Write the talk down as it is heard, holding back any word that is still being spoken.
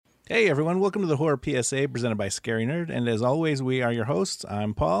Hey everyone, welcome to the Horror PSA presented by Scary Nerd. And as always, we are your hosts.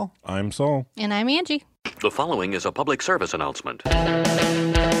 I'm Paul. I'm Saul. And I'm Angie. The following is a public service announcement.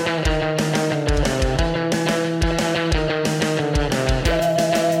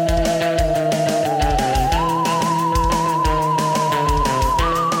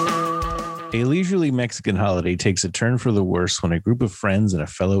 A leisurely Mexican holiday takes a turn for the worse when a group of friends and a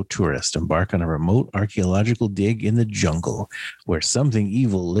fellow tourist embark on a remote archaeological dig in the jungle where something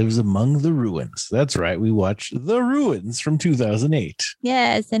evil lives among the ruins. That's right, we watched The Ruins from 2008.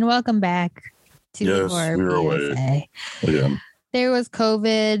 Yes, and welcome back to Yes, Horror we were away. PSA. Again. There was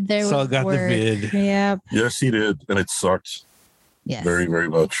COVID. There Saul was got work. the vid. Yep. Yes, he did. And it sucked Yes. very, very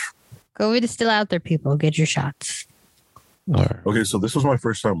much. COVID is still out there, people. Get your shots. Okay, so this was my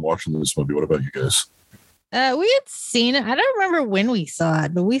first time watching this movie. What about you guys? We had seen it. I don't remember when we saw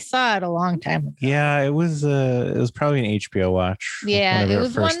it, but we saw it a long time ago. Yeah, it was probably an HBO watch. Yeah, whenever it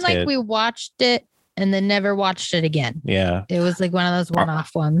was one first like hit. we watched it and then never watched it again. Yeah. It was like one of those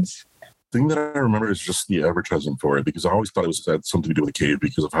one-off ones. The thing that I remember is just the advertisement for it, because I always thought it had something to do with the cave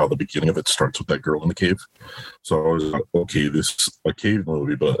because of how the beginning of it starts with that girl in the cave. So I was like, okay, this is a cave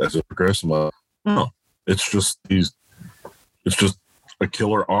movie, but as it progressed, I'm like, no, it's just a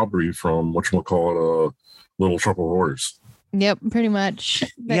killer Aubrey from whatchamacallit, Little Shop of Horrors. Yep, pretty much.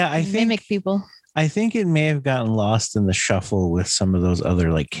 Yeah, I think- mimic people. I think it may have gotten lost in the shuffle with some of those other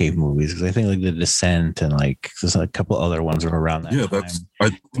like cave movies because I think like The Descent and like there's a couple other ones were around that Yeah, time. I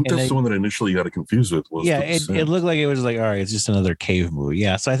think that's the one that I initially got it confused with. Was Yeah, The Descent. it looked like it was like, all right, it's just another cave movie.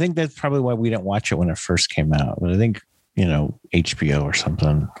 Yeah, so I think that's probably why we didn't watch it when it first came out. But I think, HBO or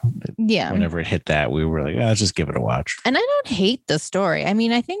something, Yeah. whenever it hit that, we were like, let's just give it a watch. And I don't hate the story. I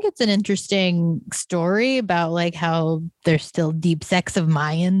mean, I think it's an interesting story about like how there's still deep sects of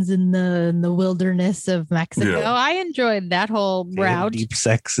Mayans in the wilderness of Mexico. Yeah. I enjoyed that whole They have route. deep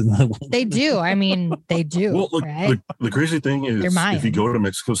sex in the They do. I mean, they do. Well, look, right? the crazy thing is, They're Mayan. if you go to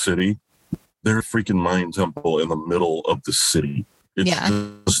Mexico City, there's a freaking Mayan temple in the middle of the city. It's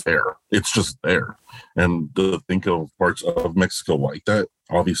just there. It's just there. And to think of parts of Mexico like that,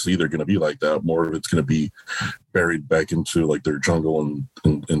 obviously they're going to be like that. More of it's going to be buried back into like their jungle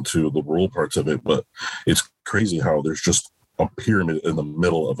and into the rural parts of it. But it's crazy how there's just a pyramid in the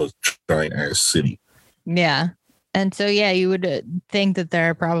middle of a giant ass city. Yeah. And so, yeah, you would think that there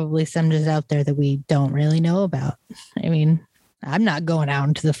are probably some just out there that we don't really know about. I mean, I'm not going out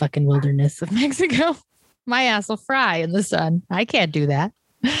into the fucking wilderness of Mexico. My ass will fry in the sun. I can't do that.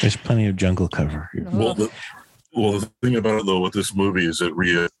 There's plenty of jungle cover. Well, the thing about it, though, with this movie is it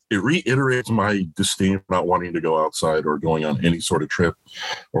reiterates my disdain for not wanting to go outside or going on any sort of trip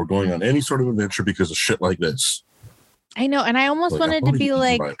or going on any sort of adventure because of shit like this. I know. And I almost wanted to be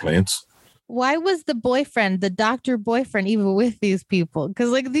like, plants. why was the boyfriend, the doctor boyfriend, even with these people?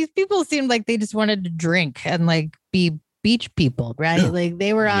 Because like these people seemed like they just wanted to drink and like be beach people, right? Yeah. Like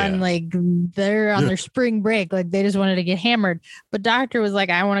they were on they're on their spring break, like they just wanted to get hammered. But doctor was like,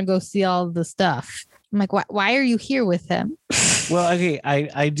 I want to go see all the stuff. I'm like, why are you here with him? Well, okay,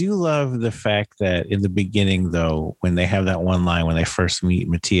 I do love the fact that in the beginning, though, when they have that one line when they first meet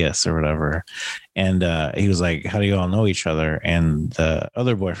Matthias or whatever, and he was like, how do you all know each other? And the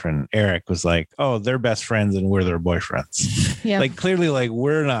other boyfriend, Eric, was like, oh, they're best friends and we're their boyfriends. Yeah. Like, clearly, like,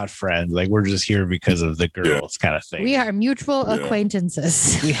 we're not friends. Like, we're just here because of the girls kind of thing. We are mutual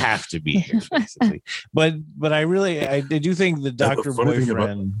acquaintances. We have to be here, basically. But I do think the doctor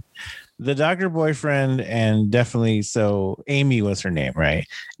boyfriend... The doctor boyfriend and definitely so Amy was her name, right?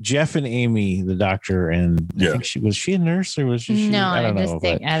 Jeff and Amy, the doctor, and I think was she a nurse or was she? No, I don't know. I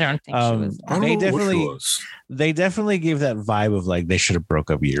don't think she was. I don't know what she was. They definitely gave that vibe of like they should have broke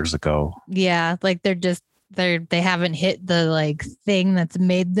up years ago. Yeah, like they haven't hit the like thing that's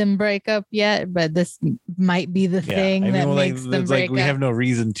made them break up yet, but this might be the thing that makes them break up. We have no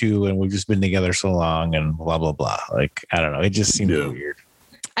reason to, and we've just been together so long, and blah blah blah. Like I don't know, it just seemed weird.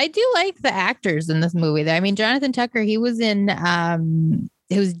 I do like the actors in this movie. I mean, Jonathan Tucker, he was in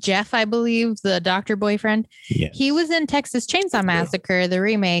it was Jeff, I believe, the doctor boyfriend. Yes. He was in Texas Chainsaw Massacre, the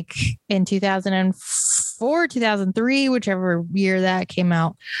remake in 2004, 2003, whichever year that came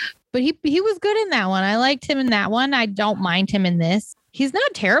out. But he was good in that one. I liked him in that one. I don't mind him in this. He's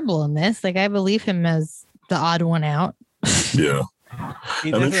not terrible in this. Like I believe him as the odd one out. Yeah.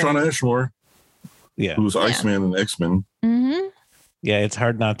 And then Shawn Ashmore, who's Iceman in X-Men. Mm-hmm. Yeah, it's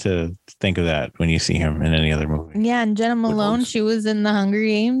hard not to think of that when you see him in any other movie. Yeah, and Jenna Malone, she was in The Hunger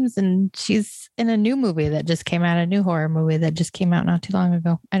Games, and she's in a new movie that just came out, a new horror movie that just came out not too long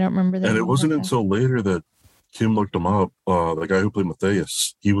ago. I don't remember that. And it wasn't until later that Kim looked him up. The guy who played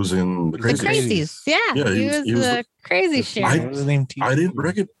Matthias, he was in The Crazies. Yeah, he was the crazy sheriff. I didn't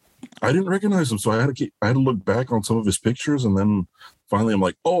recognize. I didn't recognize him, so I had to look back on some of his pictures, and then finally I'm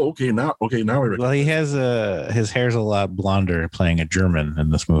like, oh, okay, now I recognize. Well, he has his hair's a lot blonder playing a German in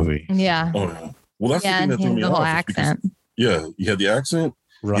this movie. Yeah. Oh, yeah. Well, that's the thing and that he threw has me the whole off. accent. Yeah, he had the accent.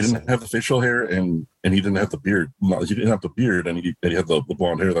 Russell. He didn't have the facial hair, and he didn't have the beard. No, he didn't have the beard, and he had the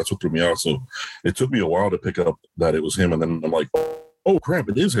blonde hair. That's what threw me off. So it took me a while to pick up that it was him, and then I'm like, oh crap,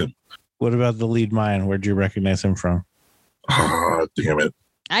 it is him. What about the lead Mayan? Where'd you recognize him from? Ah, damn it.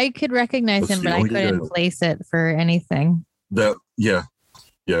 I could recognize That's him, the but I only couldn't guy. place it for anything. Yeah.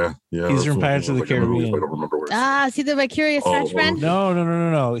 He's from Pirates of the Caribbean. I don't remember where. See the Vicarious Oh, Frenchman?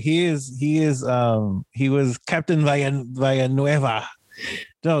 No. He was Captain Villanueva.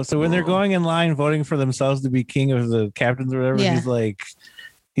 No, so when they're going in line voting for themselves to be king of the captains or whatever, Yeah.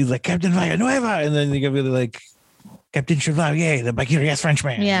 he's like Captain Villanueva, and then you gotta be like Captain Chevalier, the Vicarious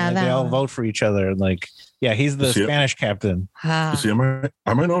Frenchman. Yeah, And that they all one. vote for each other, and he's the See, Spanish captain. Ah. See, I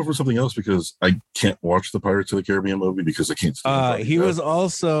might know him for something else because I can't watch the Pirates of the Caribbean movie because I can't stand He was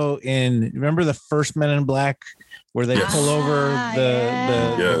also in. Remember the first Men in Black, where they Yes. pull over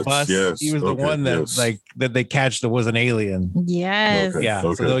the Yes, bus. yes, He was the okay, one that yes. that they catch that was an alien. Yes. Okay. Yeah,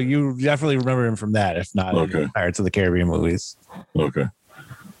 so you definitely remember him from that, if not Okay. in Pirates of the Caribbean movies. Okay.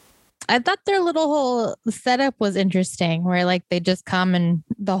 I thought their little whole setup was interesting, where like they just come and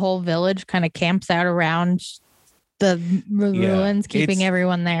the whole village kind of camps out around the ruins, keeping it's-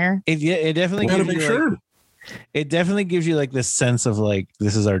 everyone there. It definitely We gotta gives make you, sure. it definitely gives you like this sense of like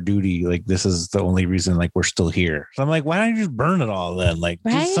this is our duty, like this is the only reason like we're still here. So I'm like, why don't you just burn it all then? Like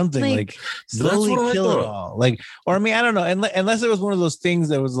do Right? something Like- like slowly That's what I kill it thought. all. Like, or I mean, I don't know, unless it was one of those things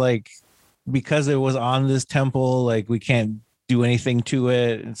that was like because it was on this temple, like we can't do anything to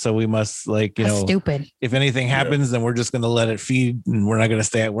it, so we must like That's stupid. if anything happens, then we're just gonna let it feed, and we're gonna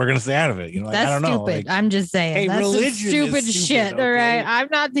stay out of it. You know, like, That's I don't know. stupid. Like, I'm just saying. hey, That's some religion is stupid stupid, shit. All right. okay? I'm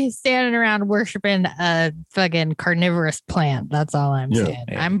not standing around worshiping a fucking carnivorous plant. That's all I'm Yeah. saying.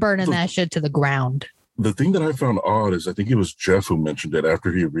 Yeah. I'm burning So- that shit to the ground. The thing that I found odd is I think it was Jeff who mentioned it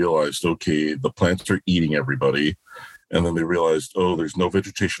after he realized, okay, the plants are eating everybody. And then they realized, oh, there's no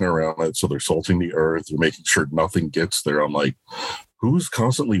vegetation around it. So they're salting the earth. They're making sure nothing gets there. I'm like, who's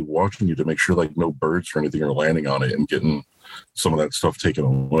constantly watching you to make sure like no birds or anything are landing on it and getting some of that stuff taken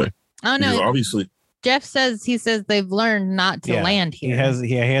away? Oh Because no. obviously, Jeff says they've learned not to Yeah. land he here.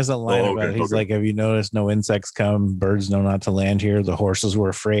 has a line Oh, about it. okay, He's okay. like, have you noticed no insects come? Birds know not to land here. The horses were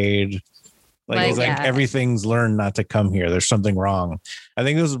afraid. Like he's like, yeah. everything's learned not to come here. There's something wrong. I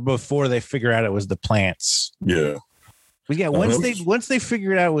think this was before they figure out it was the plants. yeah. But yeah, once they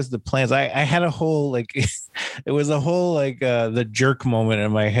figured out it was the plants, I had a whole like it was a whole like the jerk moment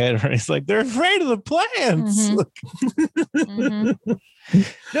in my head where it's like they're afraid of the plants. Mhm. Mhm.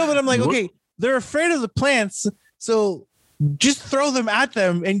 No, but I'm like, What? okay, they're afraid of the plants, so just throw them at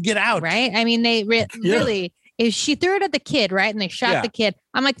them and get out. Right? I mean, they really, if she threw it at the kid, right? And they shot Yeah. the kid,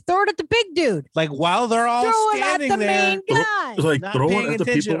 I'm like, throw it at the big dude. Like while they're all Throw it at standing the there. main guy. It's like Not throw paying it at the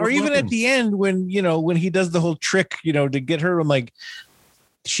attention, people or with even at weapons. the end when he does the whole trick, to get her. I'm like,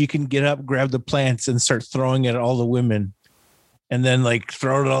 she can get up, grab the plants, and start throwing it at all the women, and then like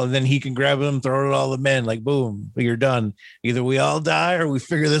throw it all. And then he can grab them, throw it at all the men. Like boom, you're done. Either we all die or we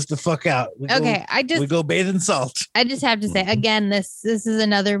figure this the fuck out. We go bathe in salt. I just have to say again, this is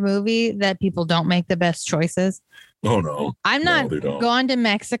another movie that people don't make the best choices. Oh, no. I'm No, not they don't. going to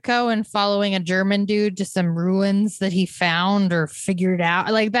Mexico and following a German dude to some ruins that he found or figured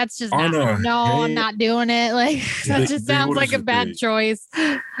out. Like that's just On not, a no, I'm hay- not doing it. Like that They- just they- sounds what like is a it? bad They- choice.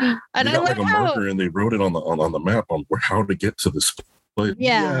 And They I got like like a how marker and they wrote it on the map on how to get to this place.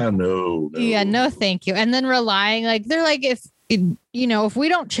 Yeah. No. yeah, no, thank you. And then relying like they're like if we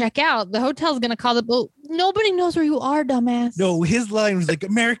don't check out, the hotel's gonna call the well, nobody knows where you are, dumbass. No, his line was like,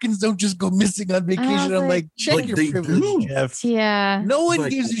 Americans don't just go missing on vacation. I'm like, check Like your they privilege, do. Jeff. Yeah. No one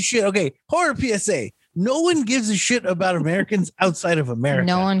Like- gives a shit. Okay, horror PSA. No one gives a shit about Americans outside of America.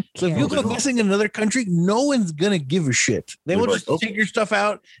 No one So if cares. you go missing in another country, no one's gonna give a shit. They They're will like, just okay. take your stuff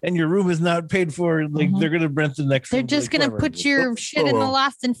out, and your room is not paid for. Like Mhm. they're gonna rent the next. They're room, just like, gonna whatever. put your shit in the well.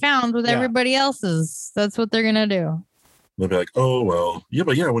 lost and found with Yeah. everybody else's. That's what they're gonna do. They'll be like, oh, well, yeah,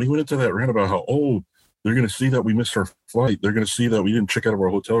 but yeah, when he went into that rant about how, they're going to see that we missed our flight. They're going to see that we didn't check out of our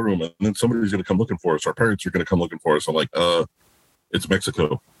hotel room. And then somebody's going to come looking for us. Our parents are going to come looking for us. I'm like, it's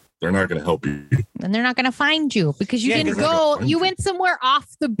Mexico. They're not going to help you. And they're not gonna find you because you Yeah, didn't they're not gonna go. find You you. went somewhere off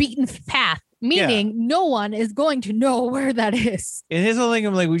the beaten path, meaning no one is going to know where that is. And his whole thing,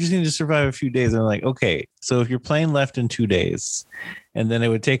 I'm like, we just need to survive a few days. And I'm like, okay, so if your plane left in 2 days, and then it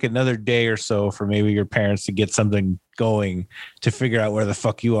would take another day or so for maybe your parents to get something going to figure out where the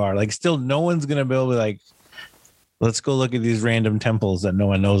fuck you are. Like, still, no one's gonna be able to like, let's go look at these random temples that no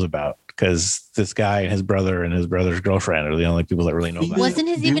one knows about, because this guy and his brother's girlfriend are the only people that really know about it. Wasn't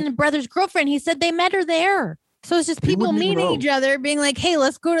his even brother's girlfriend? He said they met her there. So it's just people meeting each other, being like, hey,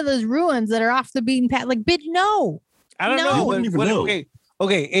 let's go to those ruins that are off the beaten path. Like, bitch, no. I don't know.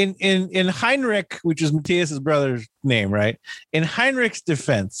 Okay. In Heinrich, which is Matthias's brother's name, right? In Heinrich's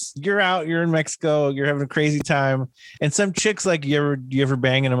defense, you're in Mexico, you're having a crazy time, and some chick's like, you ever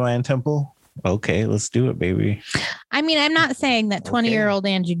bang in a Mayan temple? Okay, let's do it, baby. I mean, I'm not saying that 20-year-old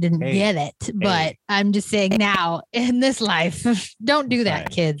Angie didn't get it, but I'm just saying now in this life, don't do that,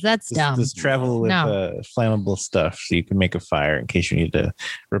 kids. That's dumb. Just travel with flammable stuff so you can make a fire in case you need to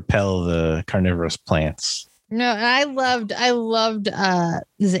repel the carnivorous plants. No, I loved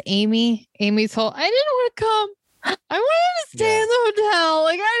is it Amy? Amy's whole, I didn't want to come. I wanted to stay in the hotel.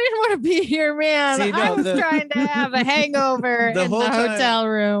 Like, I didn't want to be here, man. See, I was trying to have a hangover in the hotel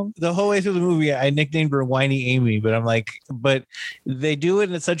room. The whole way through the movie, I nicknamed her Whiny Amy, but I'm like, but they do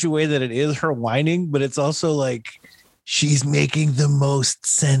it in such a way that it is her whining, but it's also like she's making the most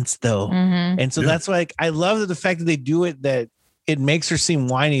sense though. Mm-hmm. And so that's like, I love the fact that they do it, that it makes her seem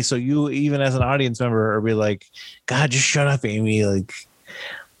whiny. So you, even as an audience member, are be like, God, just shut up, Amy. Like,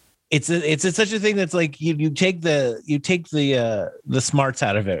 it's such a thing that's like you take the smarts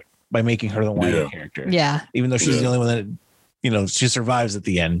out of it by making her the whiny character. Yeah. Even though she's the only one that, she survives at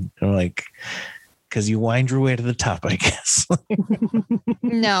the end. I'm like, because you wind your way to the top, I guess.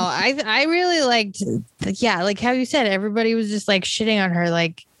 No, I really liked, like how you said, everybody was just like shitting on her.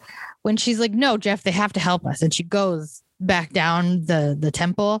 Like when she's like, no, Jeff, they have to help us. And she goes back down the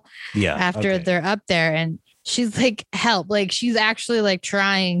temple after they're up there, and she's like, help. Like she's actually like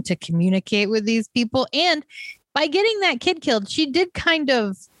trying to communicate with these people. And by getting that kid killed, she did kind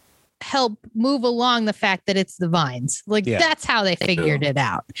of help move along the fact that it's the vines. Like that's how they figured it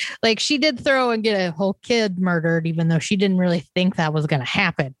out. Like she did throw and get a whole kid murdered, even though she didn't really think that was going to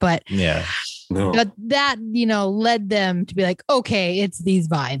happen. But but that, led them to be like, okay, it's these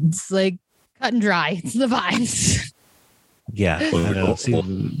vines. Like cut and dry. It's the vines. Yeah, I know.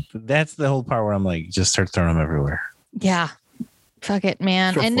 See, that's the whole part where I'm like, just start throwing them everywhere. Yeah, fuck it,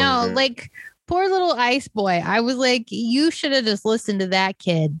 man. And no, like poor little Ice Boy. I was like, you should have just listened to that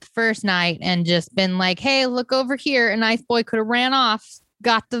kid first night and just been like, hey, look over here. And Ice Boy could have ran off,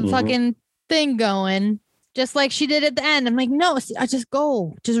 got the fucking thing going, just like she did at the end. I'm like, no, I just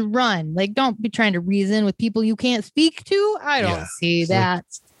go, just run. Like, don't be trying to reason with people you can't speak to. I don't see that.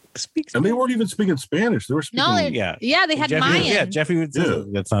 And they weren't even speaking Spanish. They were speaking. They had Mayan. Yeah, Jeffy would say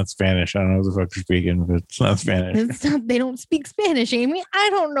that's not Spanish. I don't know what the fuck they're speaking, but it's not Spanish. They don't speak Spanish, Amy. I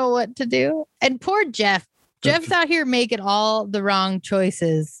don't know what to do. And poor Jeff. Jeff's out here making all the wrong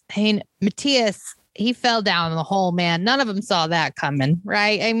choices. I mean, Matthias, he fell down the hole, man. None of them saw that coming,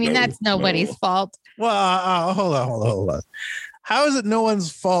 right? I mean, that's nobody's fault. Well, hold on. How is it no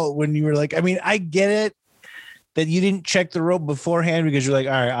one's fault when you were like, I mean, I get it that you didn't check the rope beforehand because you're like,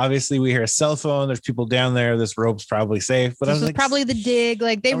 all right, obviously we hear a cell phone. There's people down there. This rope's probably safe. But this I was was like, probably the dig.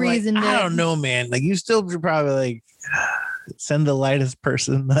 Like they reasoned it. I don't know, man. Like you still should probably like send the lightest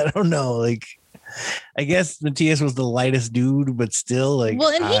person. I don't know. Like, I guess Matthias was the lightest dude, but still like. Well,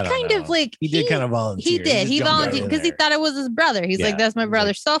 and he kind of like he did kind of volunteer. He did. He volunteered because he thought it was his brother. He's like, that's my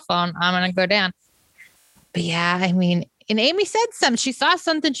brother's cell phone. I'm gonna go down. But yeah, I mean. And Amy said something. She saw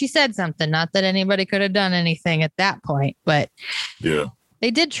something. She said something. Not that anybody could have done anything at that point, but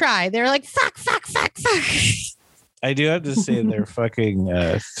they did try. They were like, fuck. I do have to say their fucking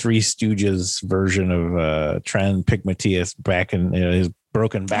Three Stooges version of trying to pick Matthias back in his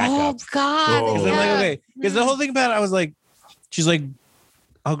broken back up. Oh, God. Because I'm like, okay. Because the whole thing about it, I was like, she's like,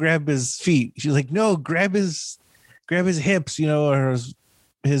 I'll grab his feet. She's like, no, grab his hips, or his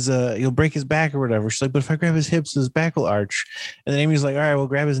you'll break his back or whatever. She's like, but if I grab his hips, his back will arch. And then Amy's like, all right, we'll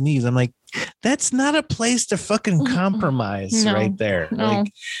grab his knees. I'm like, that's not a place to fucking compromise right there. No.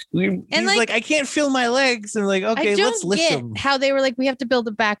 Like, I can't feel my legs. And like, okay, let's lift them. How they were like, we have to build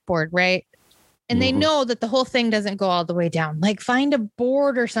a backboard, right? And they know that the whole thing doesn't go all the way down. Like find a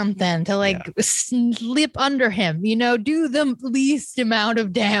board or something to like slip under him, do the least amount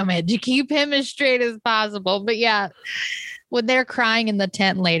of damage. Keep him as straight as possible. But yeah. When they're crying in the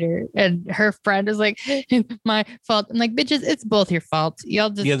tent later and her friend is like, my fault. I'm like, bitches, it's both your fault. Y'all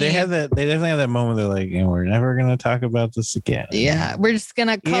just they definitely have that moment. They're like, we're never going to talk about this again. Yeah. We're just going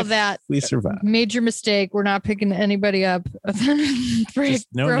to call that we survive. Major mistake. We're not picking anybody up.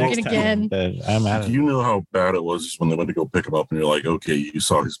 Broken again. I'm out of Do you know how bad it was when they went to go pick him up and you're like, okay, you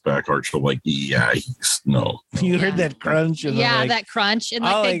saw his back arch. I'm like, no. You heard that crunch. And that crunch. And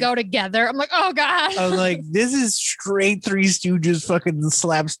they go together. I'm like, oh God. I was like, this is straight Three Three Stooges fucking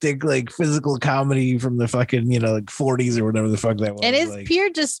slapstick, like physical comedy from the fucking, like 40s or whatever the fuck that was. It is like, pure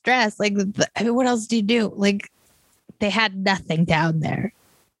distress. Like, I mean, what else do you do? Like, they had nothing down there.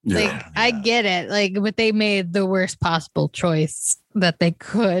 Like, I get it. Like, but they made the worst possible choice that they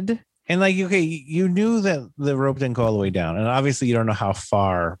could. And like, okay, you knew that the rope didn't go all the way down. And obviously you don't know how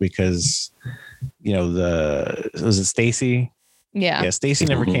far because, was it Stacy? Yeah. Yeah. Stacy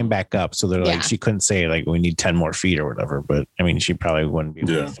never came back up. So they're like, she couldn't say like, we need 10 more feet or whatever. But I mean, she probably wouldn't be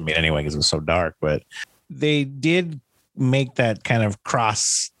able to estimate anyway because it was so dark. But they did make that kind of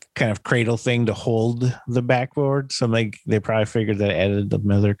cradle thing to hold the backboard. So I'm like, they probably figured that added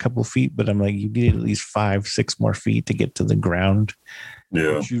another couple feet. But I'm like, you needed at least 5-6 more feet to get to the ground.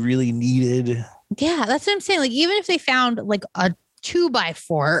 Yeah. Which you really needed. Yeah, that's what I'm saying. Like, even if they found like a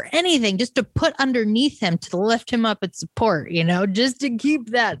 2x4 or anything just to put underneath him to lift him up and support, just to keep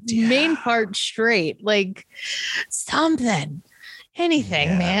that main part straight, like something,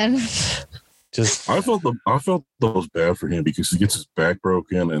 anything, man. I felt that was bad for him because he gets his back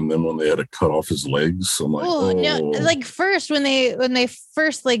broken, and then when they had to cut off his legs, I'm like, no, like first when they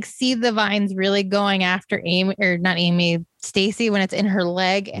first like see the vines really going after Amy, or not Amy, Stacy, when it's in her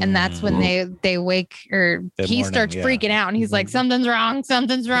leg, and that's when they wake, or he starts freaking out, and he's like, something's wrong,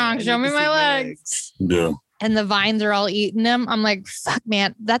 show me my legs. Yeah. And the vines are all eating him. I'm like, fuck,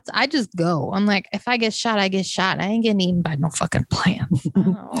 man, I just go. I'm like, if I get shot, I get shot. I ain't getting eaten by no fucking plants.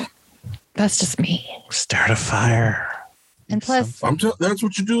 That's just me. Start a fire. And plus, that's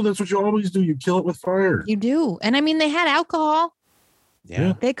what you do. That's what you always do. You kill it with fire. You do. And I mean, they had alcohol.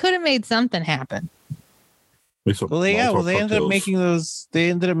 Yeah. They could have made something happen. They ended up making those. They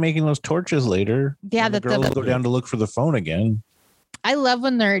ended up making those torches later. Yeah, the girls go down to look for the phone again. I love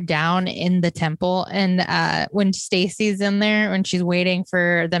when they're down in the temple, and when Stacy's in there, when she's waiting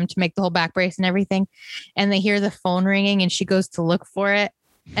for them to make the whole back brace and everything, and they hear the phone ringing, and she goes to look for it.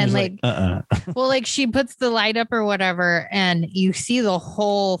 And well, like she puts the light up or whatever, and you see the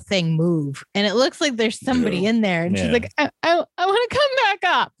whole thing move, and it looks like there's somebody in there, and she's like, I want to come back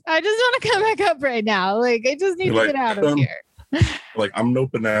up. I just want to come back up right now. Like, I just need to get out of here. Like, I'm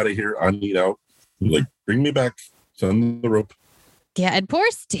noping out of here. I need out. Like, bring me back. Send the rope. Yeah, and poor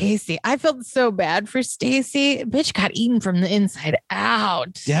Stacy. I felt so bad for Stacy. Bitch got eaten from the inside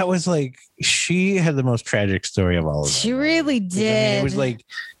out. That was like, she had the most tragic story of all of them. She really did. I mean, it was like,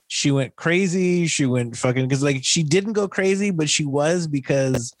 she went crazy. She went fucking, because like she didn't go crazy, but she was,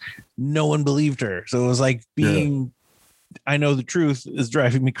 because no one believed her. So it was like being, I know the truth is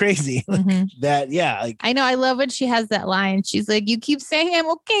driving me crazy. Like like, I know. I love when she has that line. She's like, you keep saying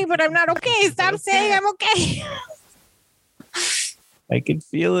I'm okay, but I'm not okay. Stop saying I'm okay. I can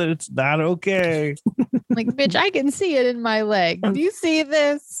feel it. It's not okay. Like, bitch, I can see it in my leg. Do you see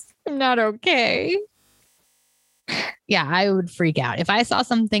this? I'm not okay. Yeah, I would freak out. If I saw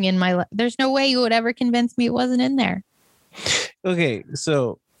something in my leg, there's no way you would ever convince me it wasn't in there. Okay,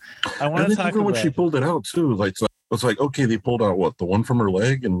 so I want to talk even about when she pulled it out too. Like, it's like, okay, they pulled out what, the one from her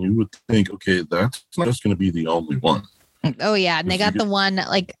leg, and you would think, okay, that's not just going to be the only one. Oh yeah, and they got the one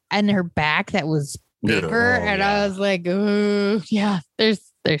like in her back that was bigger, and I was like, oh yeah, there's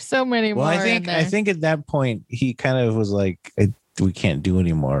so many more. I think at that point he kind of was like, we can't do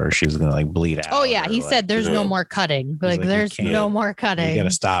anymore, or she's gonna like bleed out. Oh yeah, he said there's no more cutting. Like there's no more cutting. You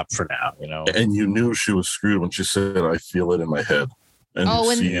gotta stop for now, And you knew she was screwed when she said, I feel it in my head. And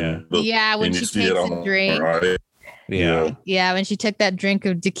when she takes a drink. Yeah, when she took that drink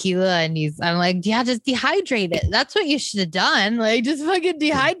of tequila, and I'm like, yeah, just dehydrate it. That's what you should have done. Like, just fucking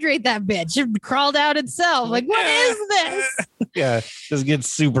dehydrate that bitch. It crawled out itself. Like, what is this? Yeah, just get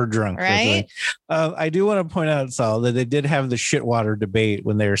super drunk. Right. I do want to point out, Saul, that they did have the shit water debate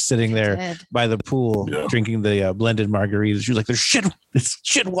when they were sitting there by the pool drinking the blended margaritas. She was like, it's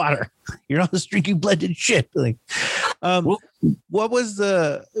shit water. You're all just drinking blended shit. Like, what was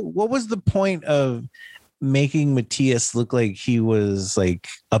the point of making Matthias look like he was like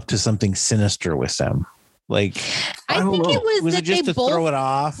up to something sinister with them? Like, I think it was that it just they to both throw it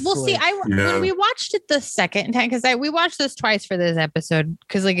off. Well, see, when we watched it the second time, because we watched this twice for this episode,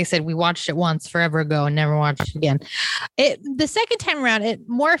 because like I said, we watched it once forever ago and never watched it again. The second time around, it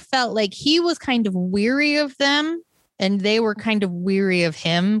more felt like he was kind of weary of them, and they were kind of weary of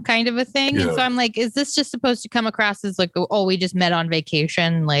him, kind of a thing. And so I'm like, is this just supposed to come across as like, oh, we just met on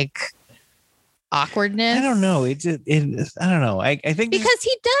vacation, like awkwardness? I don't know. I don't know. I think because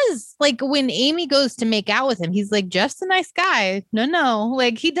he does, like, when Amy goes to make out with him, he's like, Jeff's a nice guy. No,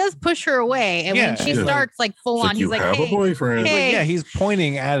 like he does push her away, and when she starts like full on, he's like, have a boyfriend. Hey. Like, he's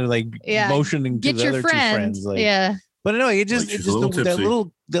pointing at it, like motioning to the other two friends. Like, But no, it just Like, it's she's a just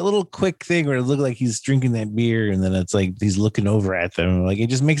little that little quick thing where it looked like he's drinking that beer, and then it's like he's looking over at them. Like it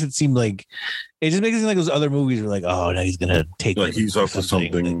just makes it seem like those other movies were like, oh, now he's gonna take like he's up to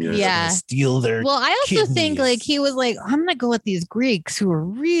something. Yeah. yeah, steal their. Well, I also think kidneys. like he was like, I'm gonna go with these Greeks who are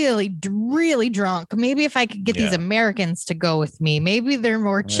really, really drunk. Maybe if I could get these Yeah. Americans to go with me, maybe they're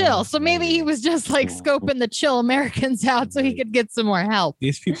more chill. So maybe he was just like scoping the chill Americans out so he could get some more help.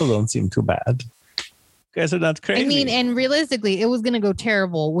 These people don't seem too bad. You guys are not crazy. I mean, and realistically, it was gonna go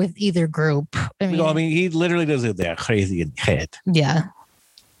terrible with either group. I mean, he literally does it. They're crazy in the head. yeah.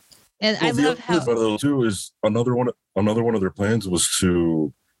 And Well, I the love other how part of those too is another one of their plans was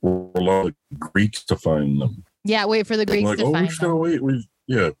to allow the Greeks to find them. wait for the Greeks Like, to we find just gotta them. wait.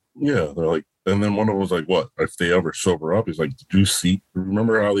 They're like, and then one of them was like, what if they ever sober up? He's like, did you see?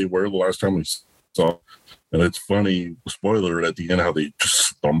 Remember how they were the last time we saw? And it's funny, spoiler at the end, how they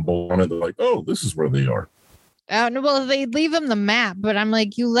just stumble on it. They're like, oh, this is where they are. No, well, they leave him the map, but I'm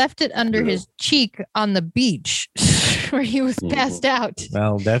like, you left it under his cheek on the beach where he was passed out.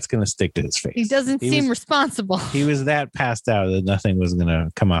 Well, that's gonna stick to his face. He doesn't seem responsible. He was that passed out that nothing was gonna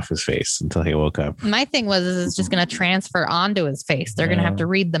come off his face until he woke up. My thing is it's just going to transfer onto his face. They're going to have to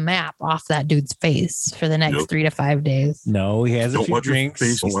read the map off that dude's face for the next 3 to 5 days. No, he has a Don't few wipe your drinks.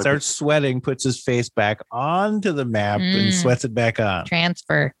 face, He don't wipe starts sweating, puts his face back onto the map, and sweats it back on.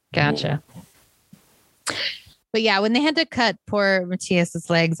 Transfer. Gotcha. But yeah, when they had to cut poor Matthias's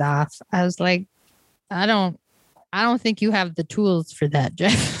legs off, I was like, I don't think you have the tools for that,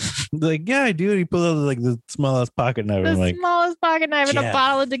 Jeff. Like, yeah, I do. And he pulled out like the smallest pocket knife. The I'm like, smallest pocket knife and a Jeff.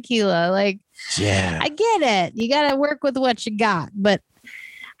 bottle of tequila. Like, yeah. I get it. You got to work with what you got. But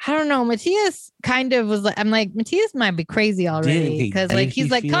I don't know. Matthias kind of was like, I'm like, Matthias might be crazy already because like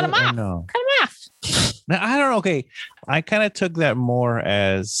he's like, cut him off. No. Cut him off. Now, I don't know. Okay. I kind of took that more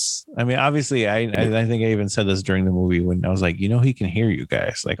as, I mean, obviously, I think I even said this during the movie when I was like, he can hear you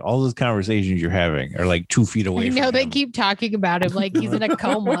guys. Like all those conversations you're having are like 2 feet away. I know from they him. keep talking about him like he's in a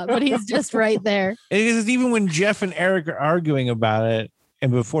coma, but he's just right there. It's even when Jeff and Eric are arguing about it,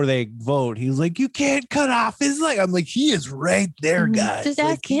 and before they vote, he's like, "You can't cut off his leg." I'm like, "He is right there, guys." Just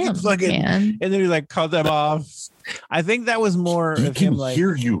like, ask him, man. And then he like cut them off. I think that was more He of can him like,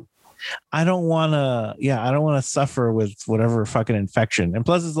 hear you. I don't want to suffer with whatever fucking infection. And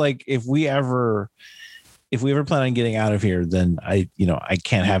plus, it's like if we ever plan on getting out of here, then I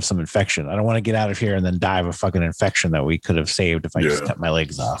can't have some infection. I don't want to get out of here and then die of a fucking infection that we could have saved if I just cut my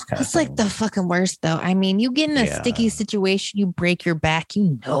legs off. It's like the fucking worst, though. I mean, you get in a sticky situation, you break your back,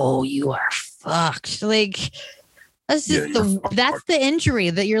 you are fucked. Like that's just that's the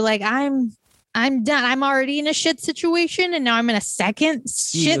injury that you're like, I'm done. I'm already in a shit situation, and now I'm in a second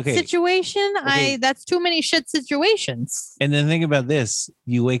shit situation. That's too many shit situations. And then think about this: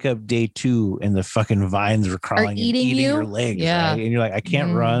 you wake up day 2, and the fucking vines are crawling and eating your legs. Yeah, right? And you're like, I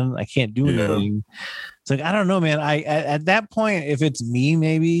can't run, I can't do anything. It's like, I don't know, man. At that point, if it's me,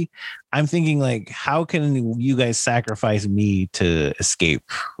 maybe I'm thinking like, how can you guys sacrifice me to escape?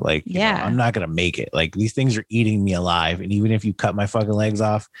 Like, I'm not gonna make it. Like these things are eating me alive, and even if you cut my fucking legs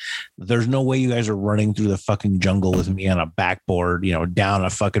off, there's no way you guys are running through the fucking jungle with me on a backboard, down a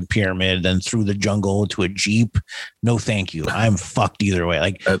fucking pyramid, then through the jungle to a Jeep. No, thank you. I'm fucked either way.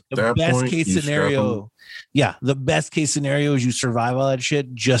 Like the best case scenario. Yeah, the best case scenario is you survive all that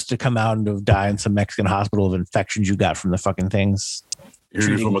shit just to come out and die in some Mexican hospital of infections you got from the fucking things.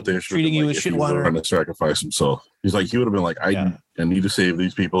 Treating you with shit water. Trying to sacrifice himself. He's like, he would have been like, I need to save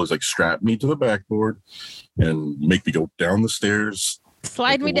these people. He's like, strap me to the backboard and make me go down the stairs.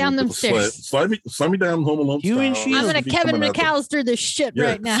 Slide me down them stairs. Slide me down Home Alone style. I'm gonna Kevin McAllister this shit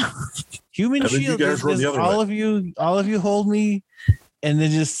right now. Human Shield. All of you hold me. And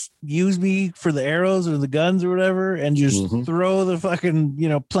then just use me for the arrows or the guns or whatever, and just throw the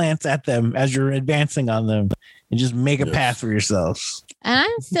fucking plants at them as you're advancing on them, and just make a path for yourselves. And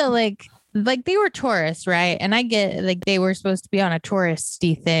I'm still like they were tourists, right? And I get like they were supposed to be on a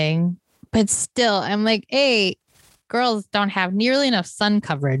touristy thing, but still, I'm like, hey, girls don't have nearly enough sun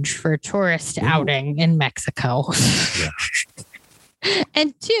coverage for a tourist outing in Mexico.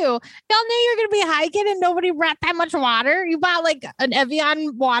 And 2, y'all knew you're gonna be hiking and nobody brought that much water. You bought like an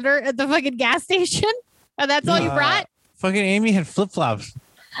Evian water at the fucking gas station, and that's all you brought. Fucking Amy had flip flops.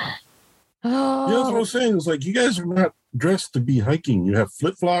 Oh, yeah, that's what I was saying. It's like you guys are not dressed to be hiking. You have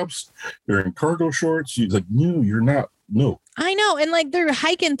flip flops. You're in cargo shorts. You're like, no, you're not. No, I know, and like they're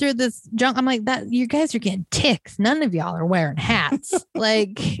hiking through this junk. I'm like, that you guys are getting ticks. None of y'all are wearing hats.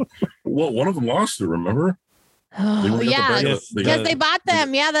 Like, well, one of them lost it. Remember? Oh, yeah, because they bought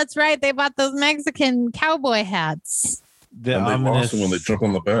them. Yeah, that's right. They bought those Mexican cowboy hats. the and they lost ominous him when they jump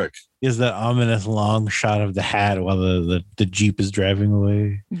on the back. is the ominous long shot of the hat while the Jeep is driving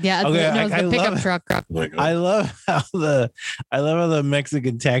away. Yeah, Okay, it's the pickup truck. Like, I love how the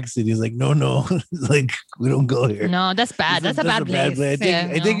Mexican taxi. He's like, no, like we don't go here. No, that's bad. That's a bad place.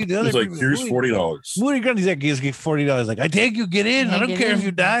 I take you to he's other like, here's $40. He's like, he's like $40. Like, I take you, get in. I don't care if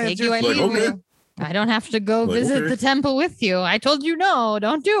you die. Take It's you, your I like, leave okay. you. I don't have to go Like, visit okay. the temple with you. I told you no,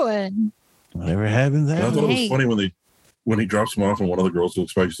 don't do it. Whatever happens, I happens. thought it Hey. was funny when he drops him off and one of the girls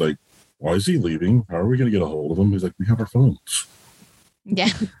looks back. She's like, why is he leaving? How are we going to get a hold of him? He's like, we have our phones. Yeah.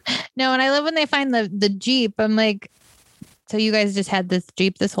 No, and I love when they find the Jeep. I'm like, so you guys just had this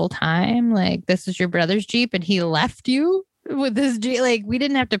Jeep this whole time? Like, this is your brother's Jeep and he left you with this Jeep? Like, we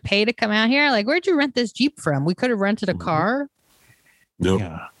didn't have to pay to come out here? Like, where'd you rent this Jeep from? We could have rented a car. Yep.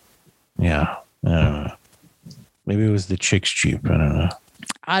 Yeah. I don't know. Maybe it was the chick's Jeep. I don't know.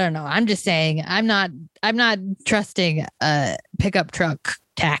 I don't know. I'm just saying I'm not trusting a pickup truck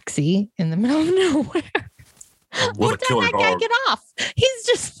taxi in the middle of nowhere. With What a the killer heck I dog. get off? He's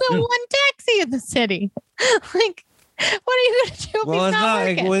just the Yeah. one taxi in the city. Like, what are you gonna do if Well, he's it's not not like,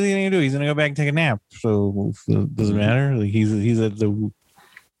 working? what is he gonna do? He's gonna go back and take a nap. So it doesn't matter. Like he's at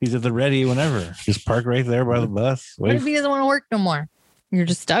the ready whenever. Just park right there by the bus. What Wait if he doesn't want to work no more? You're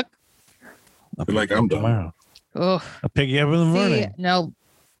just stuck? You're like, I'm done. tomorrow. Oh, I'll pick you up in the see, morning. no.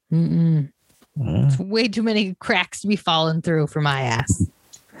 Mm-mm. Uh, It's way too many cracks to be falling through for my ass.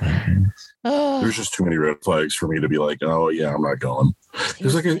 Oh, There's just too many red flags for me to be like, oh yeah, I'm not going.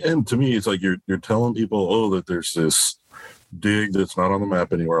 It's like, and to me, it's like you're telling people, oh, that there's this dig that's not on the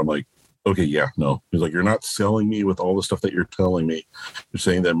map anywhere. I'm like, okay, yeah, no. He's like, you're not selling me with all the stuff that you're telling me. You're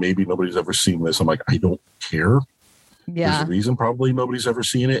saying that maybe nobody's ever seen this. I'm like, I don't care. yeah. There's a reason probably nobody's ever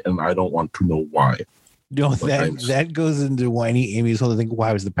seen it, and I don't want to know why. no, I'm- that goes into whiny Amy's whole thing.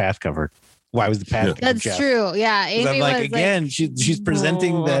 Why was the path covered? Why was the path Yeah. covered? That's Jeff? true. Yeah. 'Cause Amy I'm like, was again, she's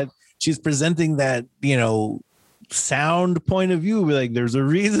presenting "Whoa." that sound point of view. Be like, there's a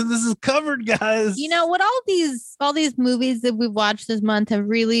reason this is covered, guys. You know what all these movies that we've watched this month have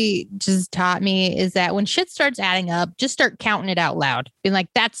really just taught me is that when shit starts adding up, just start counting it out loud. Being like,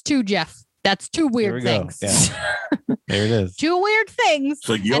 that's two, Jeff. That's two There weird we go. things. Yeah. There it is. Two weird things. It's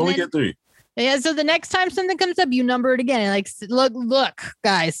like, you And only then- get 3. Yeah, so the next time something comes up, you number it again. And like, look,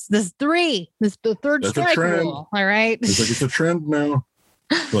 guys, this is 3. This is the third That's a strike trend. rule. All right. It's like, it's a trend now.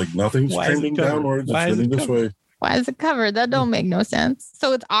 It's like, nothing's Why is it trending covered? downwards. Why It's is it trending this covered? way. Why is it covered? That don't make no sense.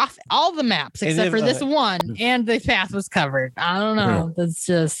 So it's off all the maps And except if, for this one, and the path was covered. I don't know. That's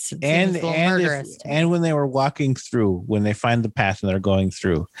just it And seems a little and murderous. and when they were walking through, when they find the path and they're going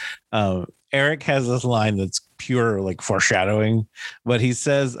through, Eric has this line that's pure like foreshadowing, but he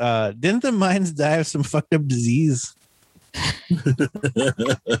says, "Didn't the Mayans die of some fucked up disease?"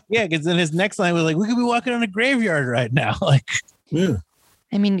 Yeah, because then his next line was like, "We could be walking on a graveyard right now." Like, Yeah.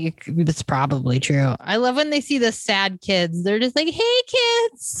 I mean, it's probably true. I love when they see the sad kids. They're just like, "Hey,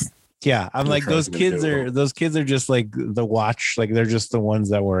 kids." yeah, I'm They're like trying those to communicate kids with are them. those kids are just like the watch, like they're just the ones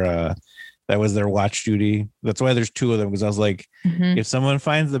that were that was their watch duty. That's why there's 2 of them, because I was like, Mhm. if someone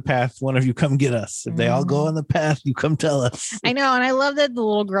finds the path, one of you come get us. If they all go on the path, you come tell us. I know, and I love that the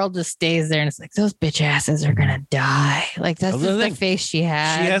little girl just stays there and it's like, those bitch asses are gonna die. Like that's That's the just the thing. face she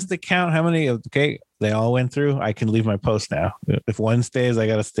had. She has to count how many. Okay, they all went through. I can leave my post now. If one stays, I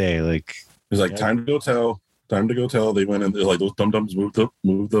gotta stay. Like, It's like, Yeah. time to go tell. Time to go tell. They went and like those dum-dums moved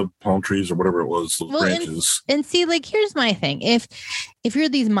the palm trees or whatever it was, those Well, and- branches. And see, like, here's my thing. If you're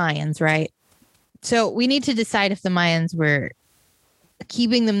these Mayans, right? So we need to decide if the Mayans were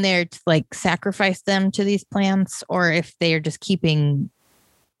keeping them there to like sacrifice them to these plants, or if they are just keeping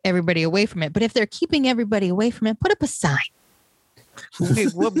everybody away from it. But if they're keeping everybody away from it, put up a sign. okay,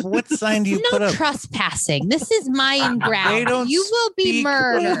 what sign do you put No up? trespassing. This is Mayan ground. don't You will be Speak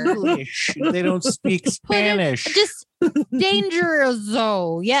murdered. English. They don't speak Put it- Spanish. Just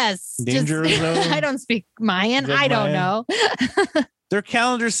dangeroso. Yes. Just- Dangeroso? I don't speak Mayan. Is that I don't Mayan? know. Their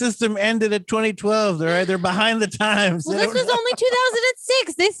calendar system ended at 2012. They're behind the times. Well, They this don't was only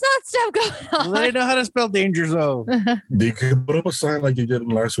 2006. They still had stuff going know- they on. didn't know how to spell danger zone. They could put up a sign like they did in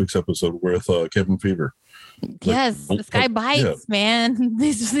last week's episode with Kevin Fever. Yes, don't this guy put- bites, yeah. man.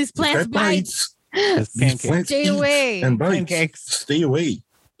 These plants That bite. bites. It's These pancakes. plants Stay eat away. and bites. Pancakes. Stay away.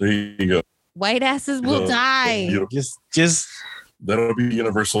 There you go. White asses will The- die. Beautiful. Just That'll be a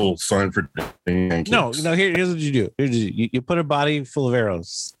universal sign for pancakes. no. Here's what you do. You put a body full of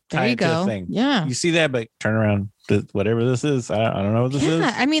arrows. There tie you it to a go. thing. Yeah. You see that, but turn around. Whatever this is, I don't know what this Yeah,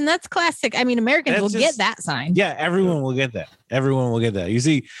 is. I mean that's classic. I mean Americans That's will just- get that sign. Yeah, everyone will get that. Everyone will get that. You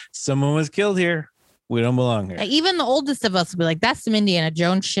see, someone was killed here. We don't belong here. Even the oldest of us will be like, "That's some Indiana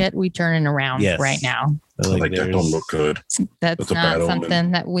Jones shit. We turning around Yes. right now." Like that don't look good. That's a not bad something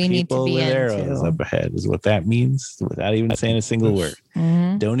omen. that we need to People be with into. arrows up ahead is what that means, without even saying a single word.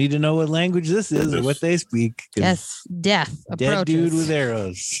 Mhm. Don't need to know what language this is or what they speak. 'Cause Yes, death dead approaches. dude with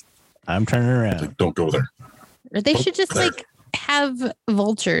arrows. I'm turning around. Like, don't go there. Or they should just like have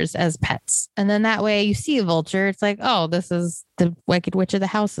vultures as pets, and then that way you see a vulture, it's like, oh, this is the Wicked Witch of the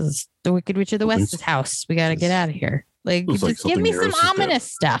Houses, the Wicked Witch of the West's house. We got to get out of here. Like, It's like just give me some something Eros is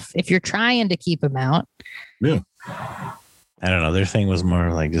ominous stuff if you're trying to keep them out. Yeah. I don't know. Their thing was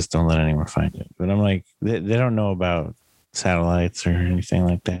more like, just don't let anyone find it. But I'm like, they don't know about satellites or anything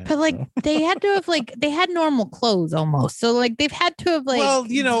like that. But like, they had to have they had normal clothes almost. So like, they've had to have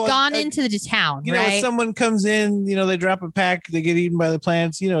gone into the town. You know, right? if someone comes in, they drop a pack, they get eaten by the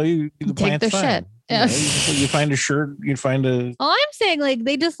plants. The take plants their fine. shit. Yeah. You find a shirt, you find a. Well, I'm saying like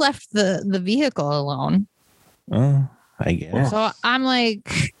they just left the vehicle alone. Oh, I guess. So I'm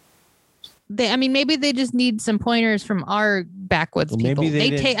like, maybe they just need some pointers from our backwoods people.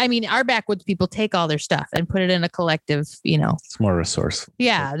 Our backwoods people take all their stuff and put it in a collective, It's more resourceful.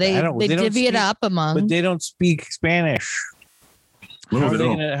 Yeah, they divvy it up among. But they don't speak Spanish. No,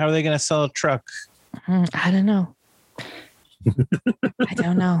 How are they going to sell a truck? I don't know. I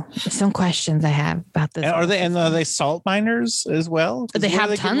don't know. There's some questions I have about this. Are they salt miners as well? They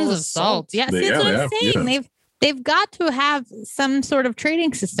have tons of salt. Yeah, that's what I'm saying. Yeah. They've got to have some sort of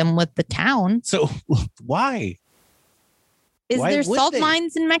trading system with the town. So why? Is there salt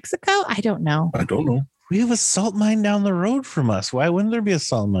mines in Mexico? I don't know. I don't know. We have a salt mine down the road from us. Why wouldn't there be a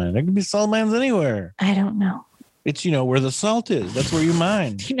salt mine? There could be salt mines anywhere. I don't know. It's where the salt is. That's where you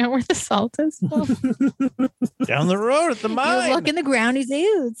mine. Do you know where the salt is? Well, down the road at the mine. You look in the ground. You say,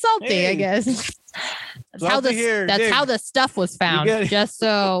 "Ooh, it's salty." I guess that's how the stuff was found. Just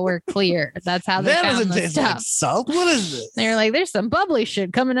so we're clear, that's how they found the stuff. Like salt. What is this? They're like, "There's some bubbly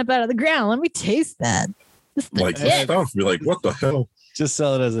shit coming up out of the ground. Let me taste that." Like the stuff. Be like, what the hell? Just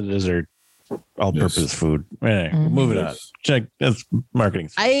sell it as a dessert. All-purpose food. Anyway, moving on. Check. That's marketing.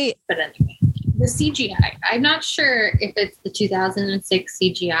 But anyway, the CGI. I'm not sure if it's the 2006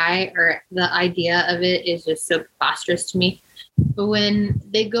 CGI or the idea of it is just so preposterous to me. But when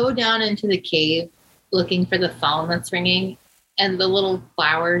they go down into the cave looking for the phone that's ringing, and the little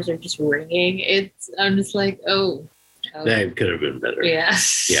flowers are just ringing, I'm just like, oh. That could have been better. Yeah.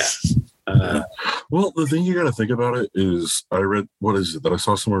 Yeah. Well, the thing you got to think about it is, I read, what is it that I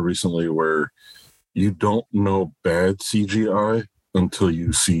saw somewhere recently where you don't know bad CGI until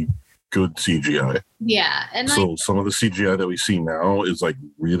you see good CGI. Yeah. And so some of the CGI that we see now is like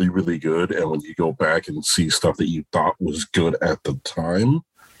really, really good. And when you go back and see stuff that you thought was good at the time,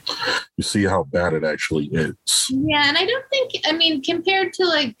 you see how bad it actually is. Yeah. And I don't think, compared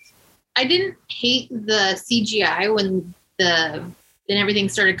to I didn't hate the CGI when everything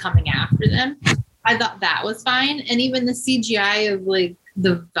started coming after them. I thought that was fine. And even the CGI of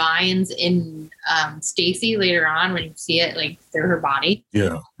the vines in Stacy later on, when you see it through her body.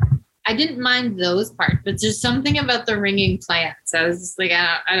 Yeah. I didn't mind those parts, but there's something about the ringing plants. I was just like,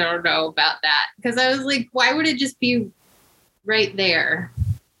 I don't know about that. Because I was like, why would it just be right there?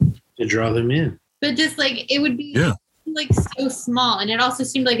 To draw them in. But just it would be so small. And it also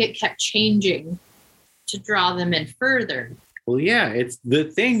seemed like it kept changing to draw them in further. Well, yeah, it's the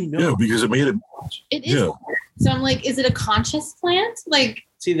thing. Yeah, because it made it. It is. Yeah. So I'm like, is it a conscious plant?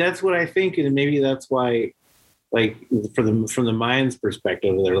 See, that's what I think, and maybe that's why, from the mind's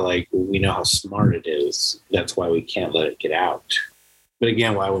perspective, they're like, we know how smart it is. That's why we can't let it get out. But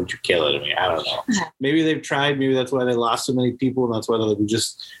again, why wouldn't you kill it? I don't know. Maybe they've tried. Maybe that's why they lost so many people, and that's why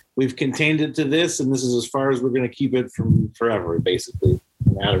we've contained it to this, and this is as far as we're going to keep it from forever, basically.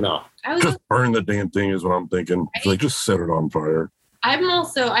 I don't know. Just burn the damn thing is what I'm thinking. Just set it on fire. I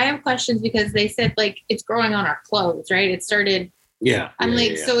have questions because they said it's growing on our clothes, right? It started. Yeah. I'm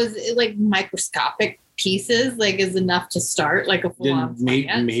so is it microscopic pieces is enough to start a full on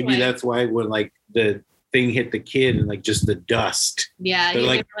plant? Maybe that's why when the thing hit the kid and just the dust. Yeah.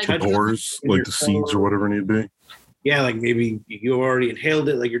 The pores, the seeds or whatever need to be. Yeah, maybe you already inhaled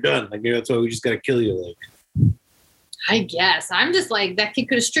it, you're done. Maybe that's why we just got to kill you. I guess. I'm just that kid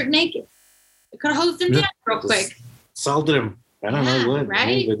could have stripped naked. It could have hosed him down real quick. Salted him. I don't know what.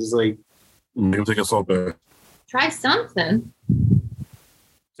 Right? But it's make him take a salt bath. Try something.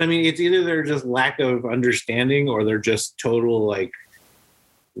 It's either they're just lack of understanding or they're just total,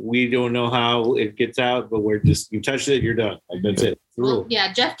 we don't know how it gets out, but you touched it, you're done. That's it. Well,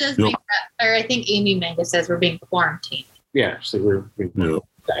 yeah, Jeff does make that, or I think Amy Manga says we're being quarantined. Yeah, so we're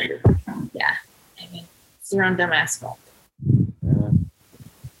dagger. Yeah. It's their own dumbass fault.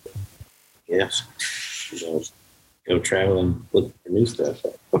 Yes. go travel and look for new stuff.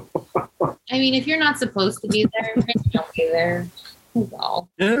 I mean, if you're not supposed to be there, maybe don't be there. That's all.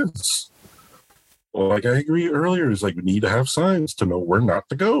 Yes. Well, like I agree earlier, is like we need to have signs to know where not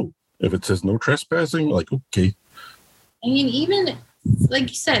to go. If it says no trespassing, like, okay. I mean, even like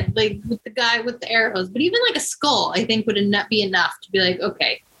you said, like with the guy with the arrows, but even like a skull, I think would not be enough to be like,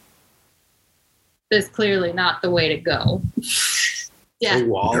 okay, this is clearly not the way to go. Yeah,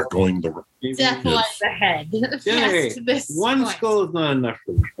 They're going the death was ahead. Yeah, one skull is not enough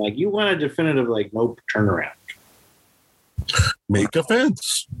for me. Like, you want a definitive, like, no turnaround. Make a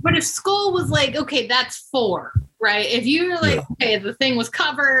fence. But if skull was like, okay, that's 4, right? If you're like, okay, the thing was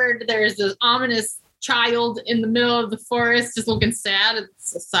covered, there's this ominous child in the middle of the forest just looking sad at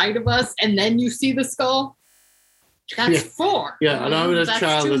the sight of us, and then you see the skull, that's 4. Yeah, an ominous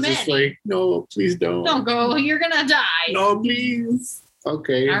child is just like, no, please don't. Don't go, you're gonna die. No, please.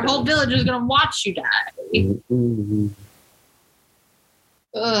 Okay. Our whole village is gonna watch you die. Mm-hmm.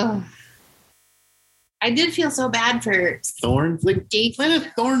 Ugh. I did feel so bad for Thorns. Like, Jason. plant a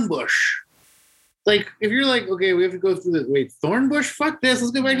thorn bush. Like, if you're like, okay, we have to go through this. Wait, thorn bush? Fuck this.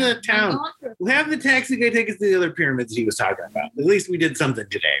 Let's go back to that town. We'll have the taxi guy take us to the other pyramids he was talking about. At least we did something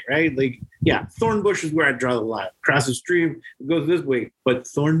today, right? Like, yeah, thorn bush is where I draw the line. Cross the stream, it goes this way. But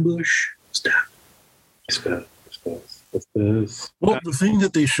thorn bush, stop. Let's go. Well, the thing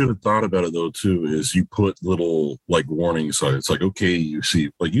that they should have thought about it, though, too, is you put little, like, warning signs. Like, okay, you see,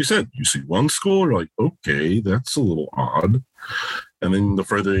 like you said, you see one skull, you're like, okay, that's a little odd. And then the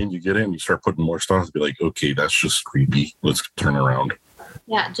further in you get in, you start putting more stuff to be like, okay, that's just creepy. Let's turn around.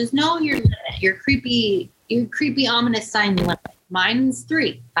 Yeah, just know your creepy, ominous sign limit. Mine's 3.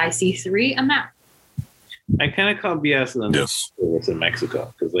 If I see 3, I'm out. I kind of call BS on what's in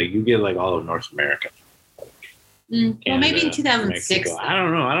Mexico, because, like, you get, like, all of North America. Well, maybe in 2006. I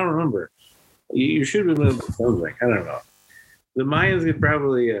don't know. I don't remember. You should have been something. I don't know. The Mayans could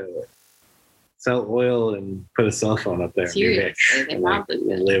probably sell oil and put a cell phone up there and be rich. They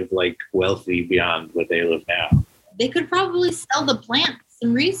probably and live like wealthy beyond what they live now. They could probably sell the plant to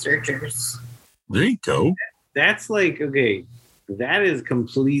some researchers. There you go. That's like, okay, that is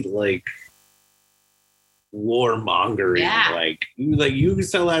complete like warmongering. Yeah. Like you can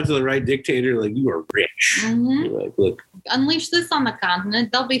sell out to the right dictator, like you are rich. Mm-hmm. You're like, look, unleash this on the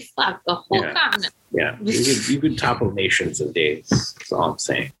continent, they'll be fucked. The whole continent. Yeah, you could topple nations in days. That's all I'm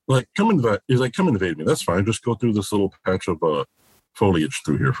saying. Like, come invade me. That's fine. Just go through this little patch of foliage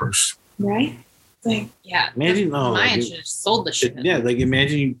through here first. Right? Like, yeah. Imagine, Mayans should have sold the shit. Yeah, like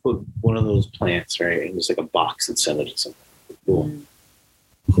imagine you put one of those plants, right, in just like a box and send it to someone.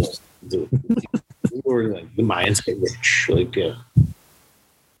 Cool. Or like the Mayans get rich. Like,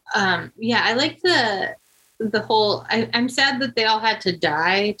 yeah, I like the whole. I'm sad that they all had to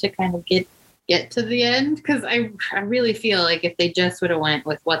die to kind of get to the end, because I really feel like if they just would have went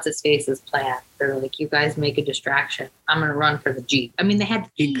with what's his face's plan, they're like, you guys make a distraction, I'm gonna run for the Jeep. I mean, they had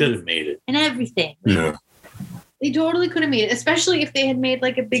he could have made it and everything. Yeah, they totally could have made it, especially if they had made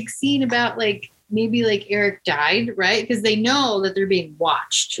like a big scene about like maybe like Eric died, right? Because they know that they're being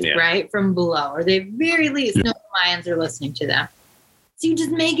watched, right, from below, or they very least know the Mayans are listening to them. So you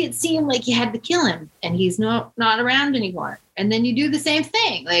just make it seem like you had to kill him and he's not around anymore, and then you do the same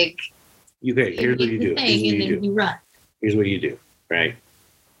thing, like. Okay, here's what you do. You run. Here's what you do, right?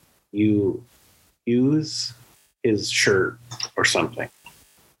 You use his shirt or something.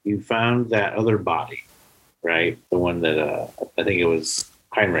 You found that other body, right? The one that I think it was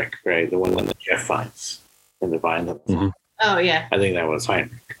Heinrich, right? The one that Jeff finds in the vine. Mm-hmm. Oh, yeah. I think that was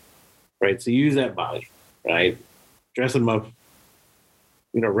Heinrich, right? So use that body, right? Dress him up,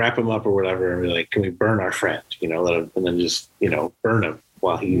 wrap him up or whatever, and be like, can we burn our friend? Let him, and then just, burn him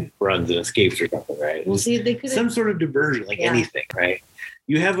while he runs and escapes or something, right? Well, see, they could some sort of diversion, like anything, right?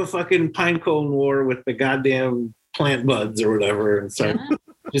 You have a fucking pinecone war with the goddamn plant buds or whatever, and so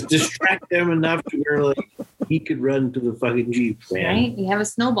just distract them enough to where like he could run to the fucking Jeep, man. Right? You have a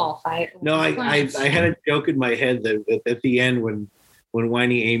snowball fight. No, I had a joke in my head that at the end when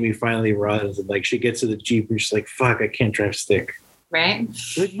whiny Amy finally runs and like she gets to the Jeep and she's like, "Fuck, I can't drive stick." Right?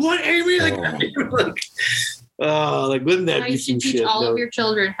 Like, what, Amy? Like wouldn't that be some shit? You should teach all of your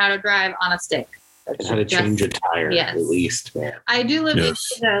children how to drive on a stick. And how to change a tire, at least, man. I do live in,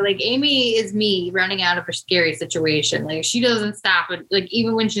 like, Amy is me running out of a scary situation. Like, she doesn't stop. Like,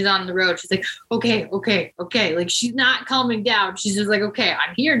 even when she's on the road, she's like, okay. Like, she's not calming down. She's just like, okay,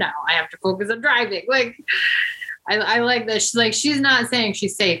 I'm here now. I have to focus on driving. Like, I like that. She's like, she's not saying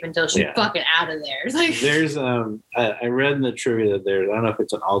she's safe until she's fucking out of there. It's like, there's I read in the trivia that there's, I don't know if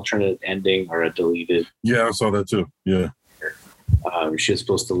it's an alternate ending or a deleted. Yeah, I saw that too. Yeah. She's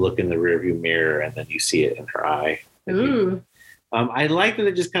supposed to look in the rearview mirror and then you see it in her eye. Ooh. I like that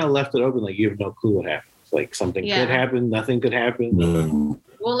it just kind of left it open, like you have no clue what happens. Like something could happen, nothing could happen.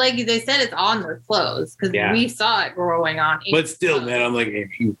 Well, like they said, it's on their clothes because we saw it growing on. But still, man, I'm like,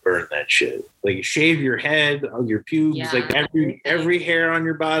 if you burn that shit, like you shave your head, on your pubes, like every hair on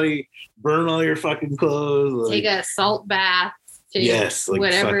your body, burn all your fucking clothes. Like, take a salt bath. Like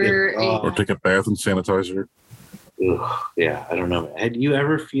whatever. Or take a bath and sanitizer. Ugh, yeah, I don't know. Had you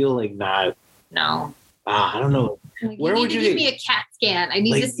ever feel like not? No. I don't know. Like, where would you give me a CAT scan? I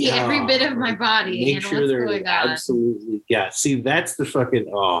need to see every bit of my body. Make sure they're absolutely. Yeah. See, that's the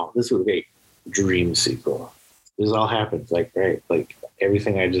fucking. Oh, this would be a dream sequel. This all happens like like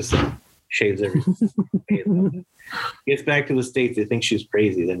everything I just said. Shaves everything. Gets back to the States. They think she's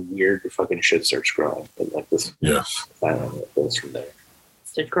crazy. Then weird fucking shit starts growing. And like this. Yes. Finally, it goes from there.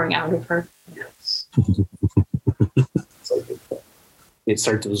 Starts growing out of her. Yes. It's like it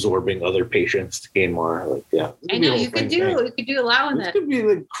starts absorbing other patients to gain more. Like, yeah. I know you could do a lot with it. This could be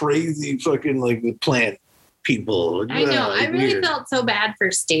like crazy fucking like the plant people. I know. I really felt so bad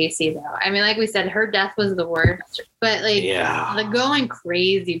for Stacy though. I mean, like we said, her death was the worst, but like the going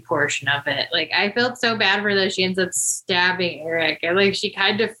crazy portion of it, like I felt so bad for her that she ends up stabbing Eric, and like she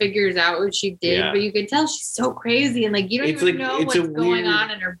kind of figures out what she did, but you could tell she's so crazy, and like you don't even know what's going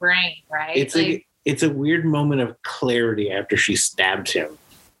on in her brain, right? It's like it's a weird moment of clarity after she stabbed him.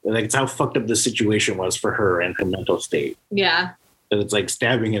 Like it's how fucked up the situation was for her and her mental state. Yeah. And it's like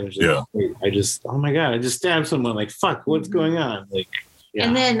stabbing him. Oh my God, I just stabbed someone. Like, fuck, what's going on? Like,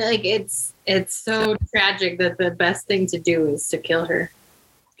 and then like it's so tragic that the best thing to do is to kill her.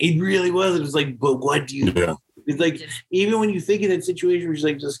 It really was. It was like, but what do you do? It's like, even when you think in that situation, where she's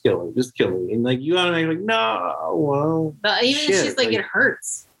like, just kill me. And like, you automatically like, no, well. But even if she's like, it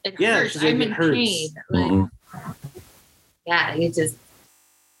hurts. It hurts. Like, I'm in pain. Like, yeah, you just.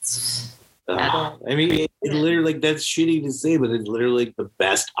 I mean, it literally, like, that's shitty to say, but it's literally like the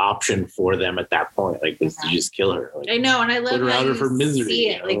best option for them at that point. Like, is to just kill her. Like, I know, and I love how you misery, see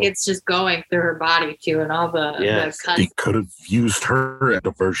it. Like, it's just going through her body too, and all the cuts. He could have used her at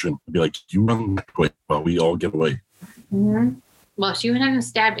diversion. Be like, you run that way while we all get away. Mm-hmm. Well, she wouldn't have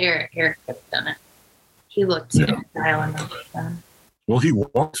stabbed Eric. Eric could have done it. He looked violent. Well, he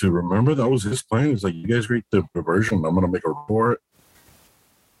wanted to. Remember, that was his plan. He's like, you guys read the diversion. I'm going to make a report.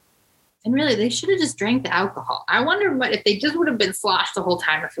 And really, they should have just drank the alcohol. I wonder what if they just would have been sloshed the whole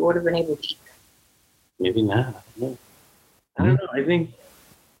time, if it would have been able to eat them. Maybe not. I don't know. I think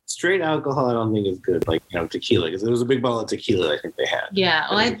straight alcohol, I don't think is good. Like, tequila, because there was a big bottle of tequila. I think they had. Yeah,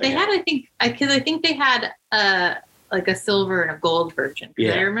 well, I think they had like a silver and a gold version.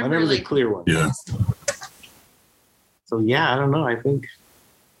 Yeah, I remember the clear one. Yeah. So yeah, I don't know. I don't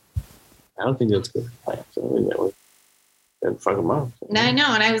think that's good. So and fuck them up. I know,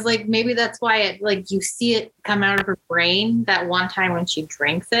 and I was like, maybe that's why it, like, you see it come out of her brain that one time when she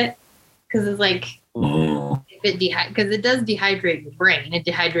drinks it, because it's like because it does dehydrate your brain, it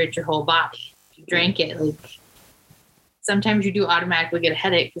dehydrates your whole body. If you drank it, like sometimes you do automatically get a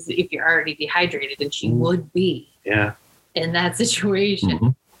headache because if you're already dehydrated, and she would be in that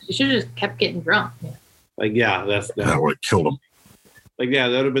situation, she should have just kept getting drunk. Like that would have killed him. Like, yeah,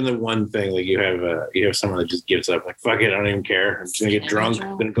 that would have been the one thing. Like, you have someone that just gives up. Like, fuck it, I don't even care. I'm just gonna get drunk.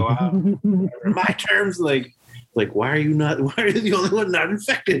 I'm gonna go out. My terms, like, why are you the only one not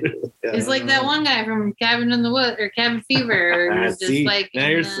infected? It's like that one guy from Cabin in the Woods or Cabin Fever. Who's just like,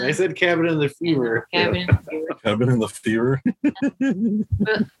 I said Cabin in the Fever. Cabin in the Fever. Cabin in the Fever.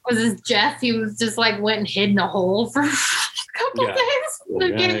 Was this Jeff? He was just like went and hid in a hole for a couple days.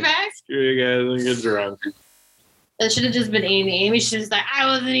 They're getting back. Screw you guys, and get drunk. That should have just been Amy. Amy should have just like, I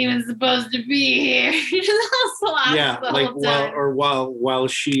wasn't even supposed to be here. While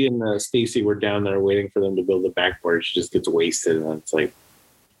she and Stacy were down there waiting for them to build the backboard, she just gets wasted, and it's like,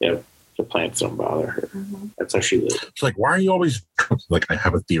 the plants don't bother her. Mm-hmm. That's how she lives. It's like, why are you always like? I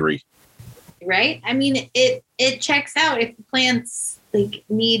have a theory. Right? I mean, it checks out if the plants like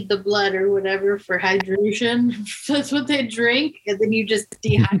need the blood or whatever for hydration. That's what they drink, and then you just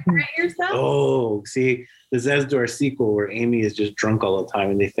dehydrate yourself. Oh, see. This adds to our sequel where Amy is just drunk all the time,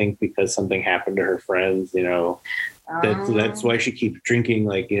 and they think because something happened to her friends, that's why she keeps drinking.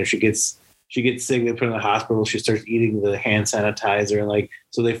 Like, she gets sick, they put her in the hospital, she starts eating the hand sanitizer, and like,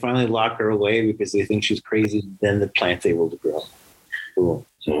 so they finally lock her away because they think she's crazy. Then the plant's able to grow. Cool.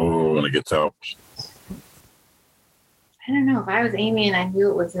 Oh, when it gets out. I don't know. If I was Amy and I knew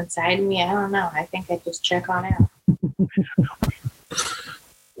it was inside me, I don't know. I think I'd just check on out.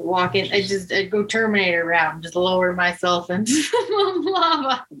 Walk in, I'd go Terminator round, just lower myself into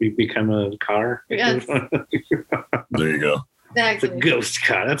lava. Become a car. Yes. There you go. Exactly. It's a ghost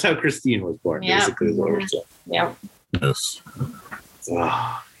cut. That's how Christine was born, Yeah. basically, is what we're saying. Yep. Yes.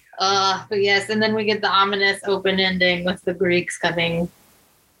 Oh, But yes, and then we get the ominous open ending with the Greeks coming.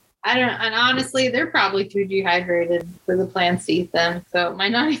 And honestly, they're probably too dehydrated for the plants to eat them, so it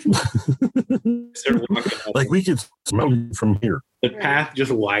might not even. start walking up. Like we could smell it from here. The path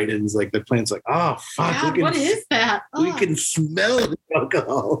just widens. Like the plant's like, oh fuck, God, what is that? we Oh. can smell the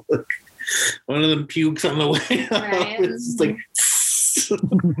alcohol. One of them pukes on the way up. Right. It's just like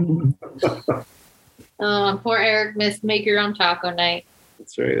Poor Eric missed make your own taco night.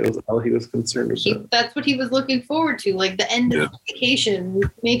 that's right. That was all he was concerned about. That's what he was looking forward to, like the end of the vacation.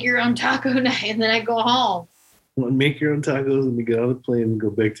 Make your own taco night, and then I go home. Make your own tacos and we get on the plane and go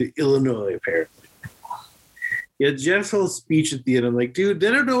back to Illinois, apparently. Yeah, Jeff's whole speech at the end, I'm like, dude, they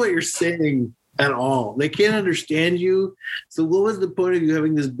don't know what you're saying at all. They can't understand you. So what was the point of you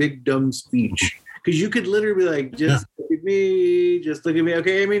having this big dumb speech? Because you could literally be like, just look at me, just look at me.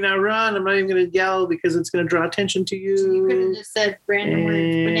 Okay, Amy, now run. I'm not even going to yell because it's going to draw attention to you. You could have just said random words,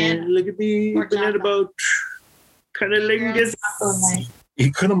 And banana. look at me, Or banana taco. boat. Kind of Make your own lingus. taco night. He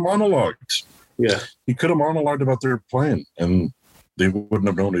could have monologued. Yeah. He could have monologued about their plan, and they wouldn't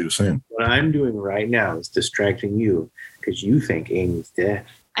have known what he was saying. What I'm doing right now is distracting you because you think Amy's dead.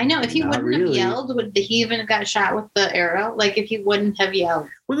 I know. If he Not wouldn't have really. yelled, would he even got shot with the arrow? Like if he wouldn't have yelled.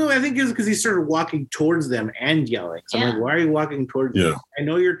 Well, no, I think it was because he started walking towards them and yelling. So I'm Yeah. like, why are you walking towards Yeah. them? I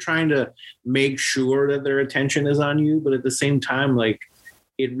know you're trying to make sure that their attention is on you, but at the same time, like,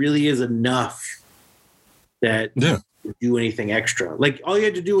 it really is enough that Yeah. you do anything extra. Like, all you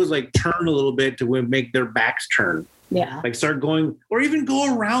had to do was, like, turn a little bit to make their backs turn. Yeah. Like, start going, or even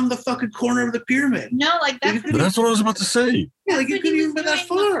go around the fucking corner of the pyramid. No, like that's what, That's what I was about to say. Yeah, like, you what couldn't he even was been that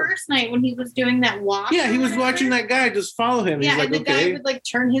doing the far. first night when he was doing that walk. Yeah, he or was whatever. watching that guy just follow him. Yeah, He's like, and the guy okay. would like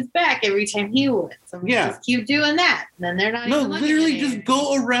turn his back every time he would. So Yeah. just keep doing that. And then they're not No, even looking literally at you. just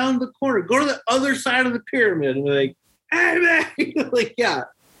go around the corner. Go to the other side of the pyramid and be like, hey, man. Like, yeah,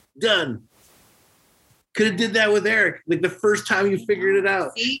 done. Could have did that with Eric. Like the first time you figured it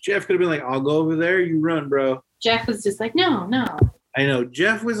out. See? Jeff could have been like, I'll go over there. You run, bro. Jeff was just like, no. I know.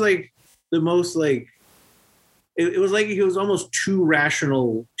 Jeff was like the most like, it was like he was almost too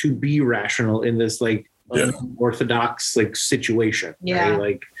rational to be rational in this like Yeah. unorthodox like situation. Yeah. Right?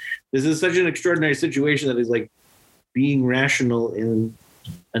 Like this is such an extraordinary situation that is like being rational in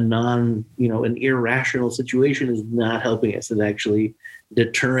a an irrational situation is not helping us. It's actually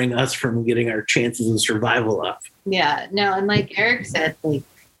deterring us from getting our chances of survival up. Yeah, no. And like Eric said, like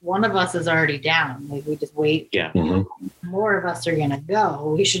one of us is already down. Like we just wait. Yeah. Mhm. More of us are going to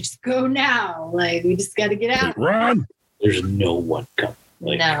go. We should just go now. Like we just got to get out. Run. There's no one coming.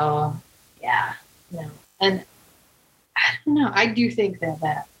 Like, No. Yeah. No. And I don't know. I do think that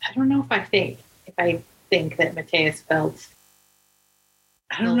I don't know if I think that Mateus felt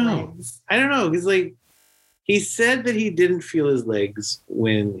I don't the know. legs. I don't know. Because like he said that he didn't feel his legs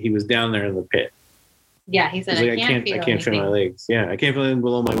when he was down there in the pit. Yeah, he said He's like, I can't feel feel my anything. legs. Yeah, I can't feel anything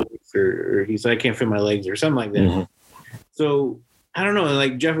below my legs. Or he said I can't feel my legs or something like that. Mhm. So I don't know.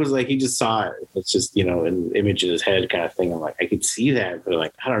 Like Jeff was like, he just saw it. It's just, an image in his head kind of thing. I'm like, I could see that, but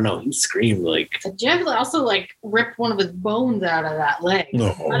like, I don't know. He screamed like, But Jeff also like ripped one of his bones out of that leg.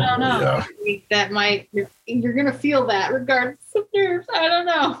 No, I don't know. yeah. Like, that might you're gonna feel that regardless of nerves. I don't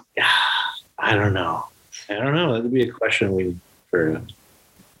know. I don't know. That'd be a question for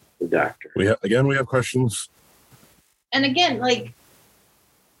the doctor. We have questions. And again, like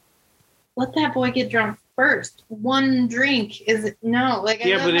let that boy get drunk first. One drink is no. Like I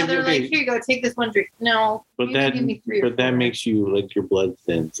Yeah, love but how if- they're okay. like, here you go, take this one drink. No, But you can give me 3 or 4. makes you like your blood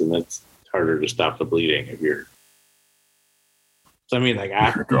thins, and that's harder to stop the bleeding if you're. So I mean, like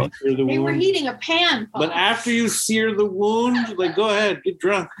after you sear the They were wound, heating a pan. Paul. but after you sear the wound, like go ahead, get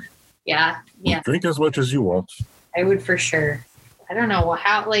drunk. yeah, Drink as much as you want. I would for sure. I don't know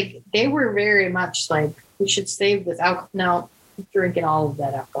how. Like they were very much like we should save this alcohol. No, drinking all of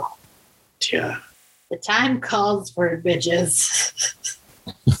that alcohol. Yeah. The time calls for it, bitches.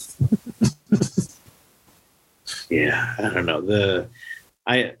 Yeah, I don't know.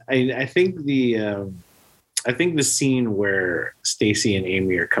 I think the scene where Stacy and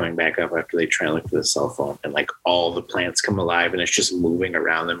Amy are coming back up after they try and look for the cell phone, and like all the plants come alive, and it's just moving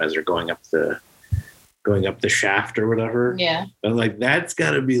around them as they're going up the shaft or whatever. Yeah. I'm like, that's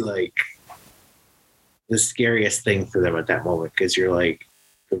got to be like the scariest thing for them at that moment, because you're like,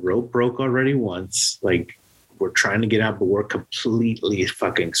 the rope broke already once, like. We're trying to get out, but we're completely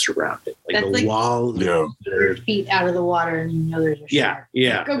fucking surrounded. Like That's the like- wall. Yeah. They're- Feet out of the water, and you know there's a Yeah, shark.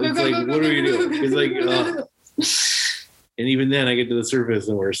 yeah. Go, go, It's go, like, go, go, what go, are you go, doing? go, It's like, go, go, go. and even then, I get to the surface,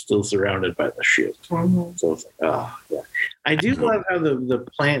 and we're still surrounded by the ship. Mhm. So it's like, oh yeah. I do love how the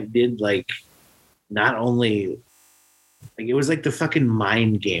plant did like not only like it was like the fucking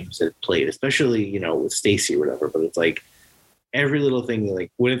mind games that it played, especially with Stacy or whatever. But it's like every little thing,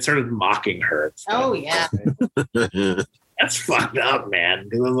 like when it started mocking her. And stuff, Oh yeah, that's fucked up, man.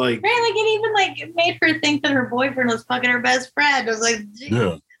 Because I'm like, right. Like it even like made her think that her boyfriend was fucking her best friend. I was like,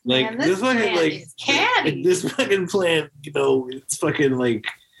 Yeah. like man, this fucking plant like is catty. this fucking plant, it's fucking like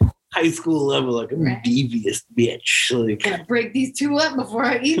high school level, like I'm a Right. devious bitch. Like Gonna break these two up before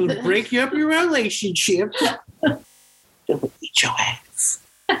I eat gonna them. break you up your relationship. Gonna eat your ass.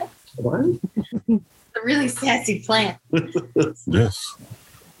 What? A really sassy plant. Yes.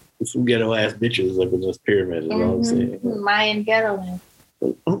 Some ghetto ass bitches up in this pyramid is all I'm saying. Mayan ghetto land.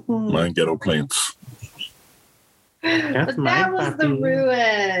 Mine ghetto plants. That's But my that was the puppy.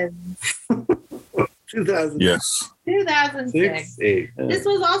 ruin. 2006. Yes. 2006. This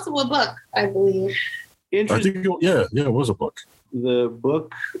was also a book, I believe. I Interesting. think, it was a book. The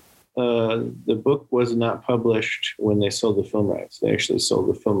book was not published when they sold the film rights. They actually sold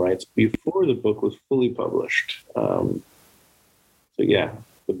the film rights before the book was fully published. So yeah,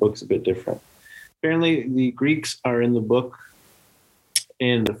 the book's a bit different. Apparently, the Greeks are in the book.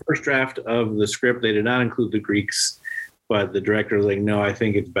 In the first draft of the script, they did not include the Greeks, but the director was like, "No, I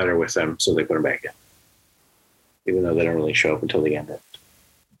think it's better with them," so they put them back in, even though they don't really show up until the end.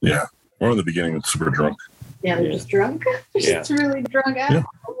 Yeah. Or in the beginning, it's super drunk. Yeah, they're Yeah. just drunk. They're just really drunk out. Yeah.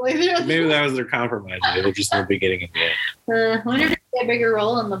 Maybe that was their compromise. They were just in the beginning and the end. I wonder if they get a bigger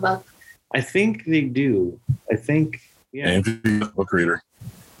role in the book. I think they do. I think, yeah. Andrew's a book reader.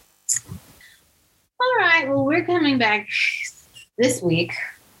 All right. Well, we're coming back this week.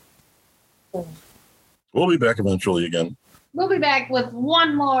 We'll be back eventually again. We'll be back with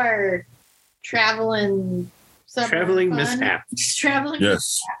one more traveling Traveling fun. mishap. Just traveling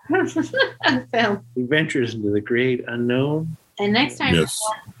Yes. film. Adventures into the great unknown. And next time Yes.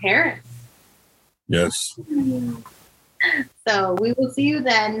 we're going to Paris. Yes. So we will see you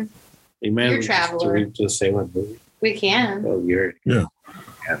then. You might You're as a well traveler. just say one movie. We can. Oh, you're. Yeah.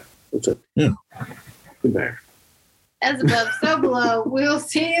 That's it. Yeah. Goodbye. As above, so below. We'll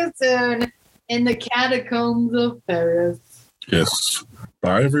see you soon in the catacombs of Paris. Yes.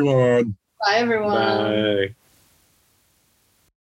 Bye, everyone. Bye, everyone. Bye.